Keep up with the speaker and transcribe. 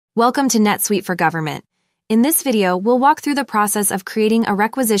Welcome to NetSuite for Government. In this video, we'll walk through the process of creating a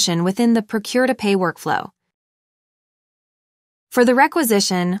requisition within the procure-to-pay workflow. For the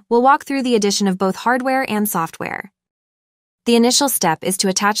requisition, we'll walk through the addition of both hardware and software. The initial step is to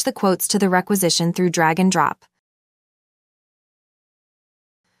attach the quotes to the requisition through drag and drop.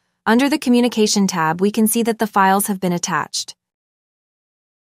 Under the Communication tab, we can see that the files have been attached.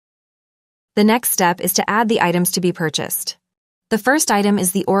 The next step is to add the items to be purchased. The first item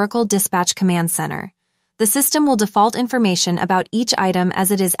is the Oracle Dispatch Command Center. The system will default information about each item as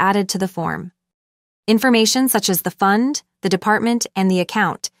it is added to the form. Information such as the fund, the department, and the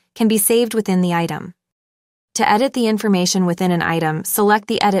account can be saved within the item. To edit the information within an item, select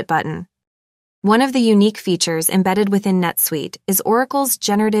the Edit button. One of the unique features embedded within NetSuite is Oracle's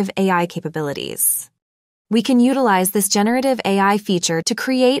generative AI capabilities. We can utilize this generative AI feature to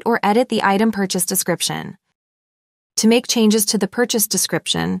create or edit the item purchase description. To make changes to the purchase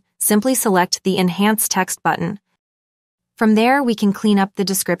description, simply select the Enhance Text button. From there, we can clean up the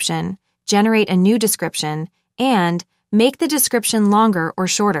description, generate a new description, and make the description longer or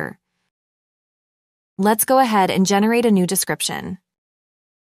shorter. Let's go ahead and generate a new description.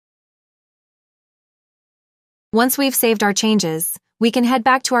 Once we've saved our changes, we can head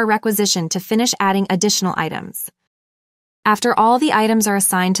back to our requisition to finish adding additional items. After all the items are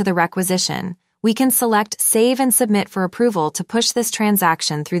assigned to the requisition, we can select Save and Submit for approval to push this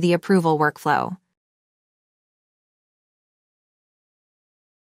transaction through the approval workflow.